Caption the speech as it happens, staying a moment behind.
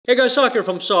Hey guys, Sak here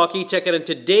from Saki Tech, and in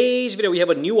today's video we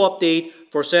have a new update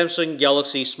for Samsung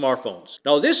Galaxy smartphones.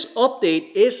 Now this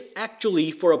update is actually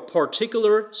for a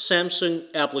particular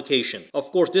Samsung application.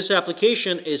 Of course, this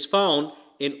application is found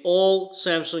in all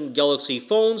Samsung Galaxy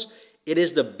phones. It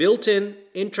is the built-in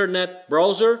internet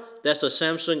browser. That's the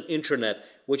Samsung Internet,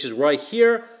 which is right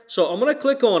here. So I'm going to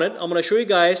click on it. I'm going to show you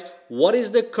guys what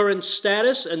is the current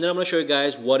status, and then I'm going to show you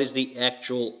guys what is the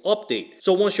actual update.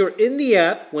 So once you're in the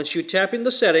app, once you tap in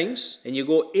the settings and you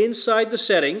go inside the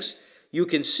settings, you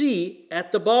can see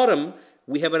at the bottom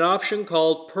we have an option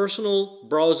called personal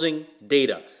browsing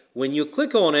data. When you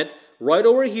click on it, right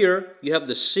over here you have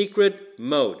the secret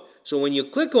mode. So when you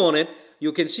click on it,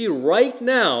 you can see right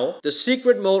now the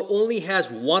secret mode only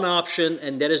has one option,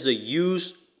 and that is the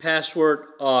use password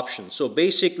option. So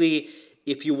basically,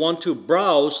 if you want to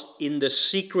browse in the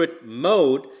secret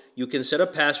mode, you can set a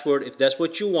password if that's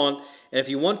what you want. And if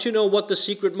you want to know what the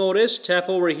secret mode is, tap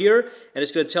over here and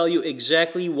it's going to tell you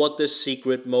exactly what the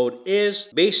secret mode is.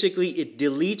 Basically, it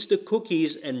deletes the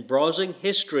cookies and browsing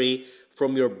history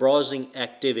from your browsing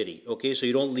activity. Okay, so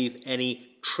you don't leave any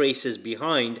traces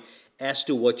behind as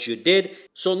to what you did.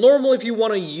 So normally if you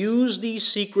want to use the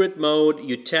secret mode,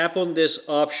 you tap on this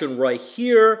option right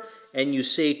here and you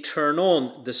say turn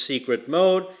on the secret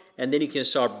mode, and then you can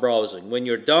start browsing. When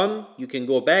you're done, you can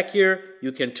go back here,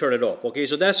 you can turn it off. Okay,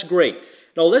 so that's great.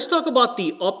 Now let's talk about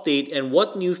the update and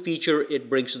what new feature it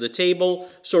brings to the table.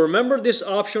 So remember this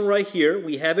option right here,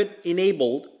 we have it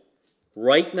enabled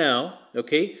right now.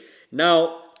 Okay,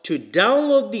 now to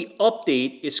download the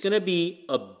update, it's going to be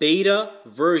a beta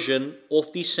version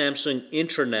of the Samsung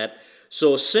Internet.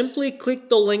 So simply click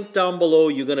the link down below.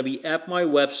 You're going to be at my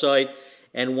website.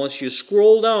 And once you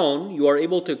scroll down, you are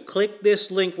able to click this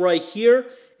link right here.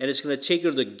 And it's going to take you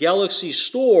to the Galaxy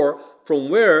Store, from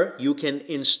where you can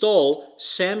install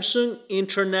Samsung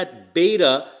Internet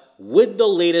Beta with the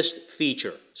latest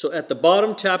feature. So at the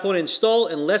bottom, tap on install.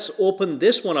 And let's open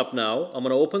this one up now. I'm going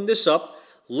to open this up.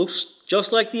 Looks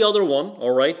just like the other one,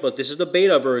 all right, but this is the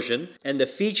beta version, and the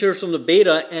features from the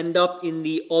beta end up in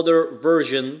the other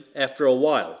version after a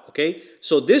while, okay?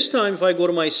 So this time, if I go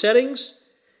to my settings,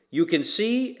 you can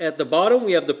see at the bottom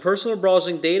we have the personal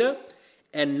browsing data,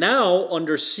 and now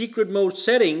under secret mode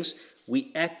settings,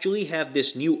 we actually have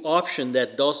this new option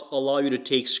that does allow you to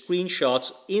take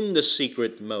screenshots in the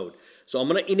secret mode. So I'm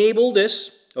going to enable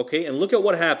this, okay, and look at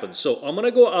what happens. So I'm going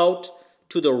to go out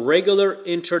to the regular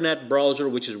internet browser,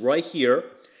 which is right here.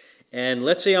 And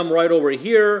let's say I'm right over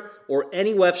here, or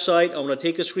any website, I'm going to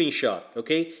take a screenshot,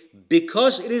 okay?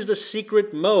 Because it is the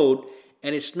secret mode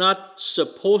and it's not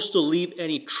supposed to leave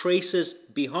any traces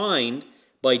behind,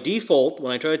 by default,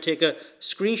 when I try to take a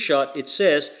screenshot, it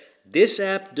says this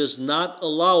app does not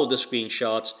allow the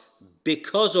screenshots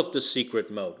because of the secret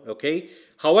mode, okay?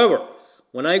 However,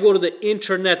 when I go to the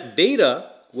internet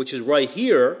beta, which is right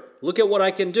here, look at what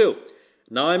I can do.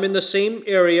 Now I'm in the same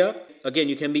area. Again,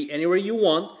 you can be anywhere you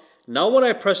want. Now when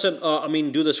I press do the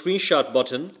screenshot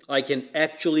button, I can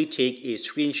actually take a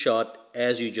screenshot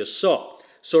as you just saw.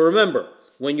 So remember,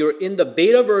 when you're in the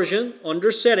beta version,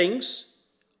 under settings,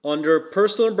 under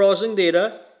personal browsing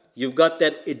data, you've got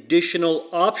that additional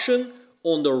option.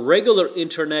 On the regular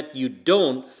internet, you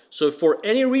don't. So if for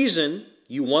any reason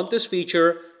you want this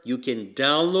feature, you can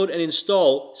download and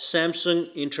install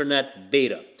Samsung Internet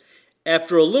Beta.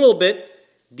 After a little bit,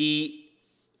 the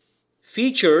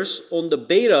features on the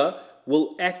beta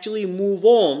will actually move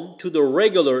on to the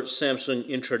regular Samsung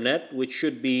Internet, which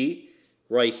should be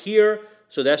right here.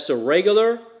 So that's the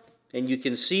regular, and you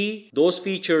can see those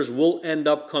features will end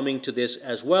up coming to this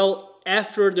as well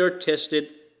after they're tested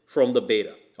from the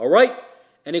beta. All right?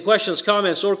 Any questions,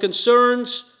 comments, or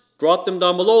concerns? Drop them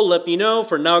down below. Let me know.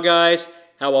 For now, guys,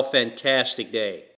 have a fantastic day.